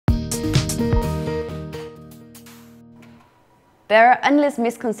There are endless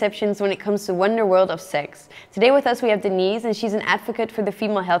misconceptions when it comes to wonder world of sex. Today with us we have Denise, and she's an advocate for the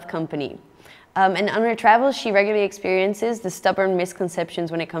Female Health Company. And on her travels, she regularly experiences the stubborn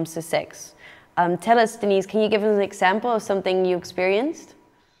misconceptions when it comes to sex. Tell us, Denise, can you give us an example of something you experienced?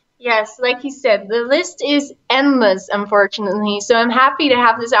 Yes, like you said, the list is endless, unfortunately. So I'm happy to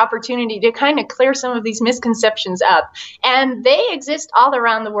have this opportunity to kind of clear some of these misconceptions up. And they exist all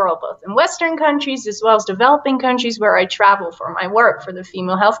around the world, both in Western countries as well as developing countries where I travel for my work for the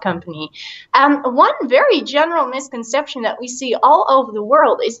Female Health Company. One very general misconception that we see all over the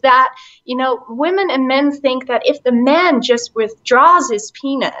world is that, women and men think that if the man just withdraws his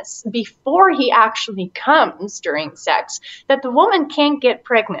penis before he actually comes during sex, that the woman can't get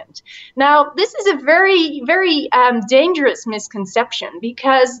pregnant. Now, this is a very, very dangerous misconception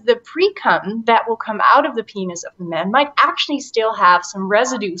because the pre-cum that will come out of the penis of the man might actually still have some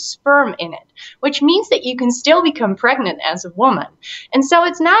residue sperm in it, which means that you can still become pregnant as a woman. And so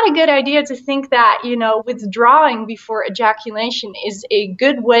it's not a good idea to think that, withdrawing before ejaculation is a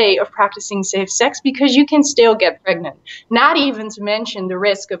good way of practicing safe sex, because you can still get pregnant, not even to mention the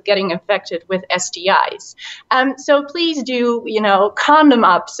risk of getting infected with STIs. So please do, condom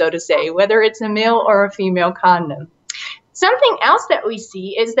up, so to say, whether it's a male or a female condom. Something else that we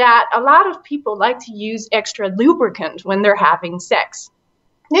see is that a lot of people like to use extra lubricant when they're having sex.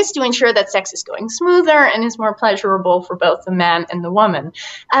 This to ensure that sex is going smoother and is more pleasurable for both the man and the woman.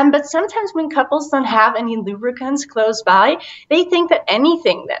 But sometimes when couples don't have any lubricants close by, they think that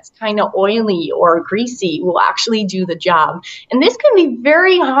anything that's kind of oily or greasy will actually do the job. And this can be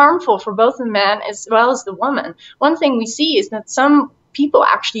very harmful for both the man as well as the woman. One thing we see is that some people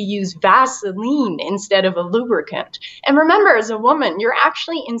actually use Vaseline instead of a lubricant. And remember, as a woman, you're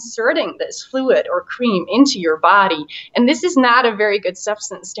actually inserting this fluid or cream into your body. And this is not a very good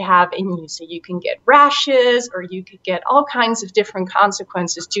substance to have in you. So you can get rashes, or you could get all kinds of different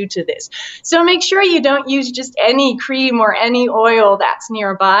consequences due to this. So make sure you don't use just any cream or any oil that's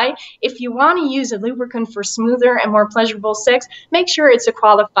nearby. If you want to use a lubricant for smoother and more pleasurable sex, make sure it's a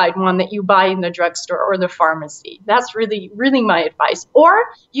qualified one that you buy in the drugstore or the pharmacy. That's really, really my advice. Or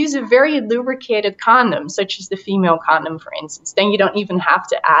use a very lubricated condom, such as the female condom, for instance. Then you don't even have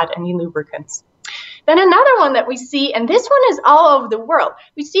to add any lubricants. Then another one that we see, and this one is all over the world.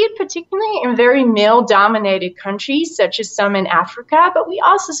 We see it particularly in very male-dominated countries, such as some in Africa, but we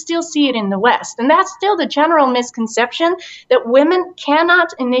also still see it in the West. And that's still the general misconception that women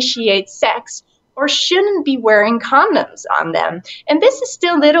cannot initiate sex or shouldn't be wearing condoms on them. And this is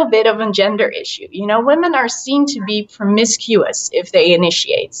still a little bit of a gender issue. Women are seen to be promiscuous if they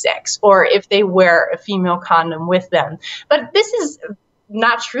initiate sex or if they wear a female condom with them. But this is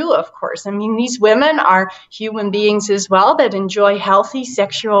not true, of course. I mean, these women are human beings as well that enjoy healthy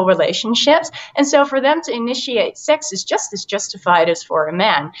sexual relationships. And so for them to initiate sex is just as justified as for a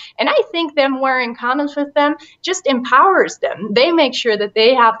man. And I think them wearing condoms with them just empowers them. They make sure that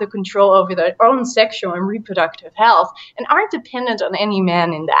they have the control over their own sexual and reproductive health and aren't dependent on any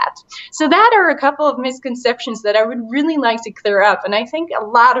man in that. So that are a couple of misconceptions that I would really like to clear up. And I think a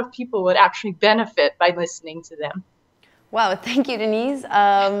lot of people would actually benefit by listening to them. Wow, thank you, Denise.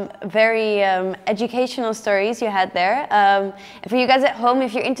 Very educational stories you had there. For you guys at home,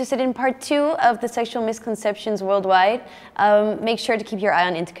 if you're interested in part 2 of the sexual misconceptions worldwide, make sure to keep your eye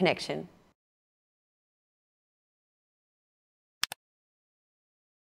on Intoconnection.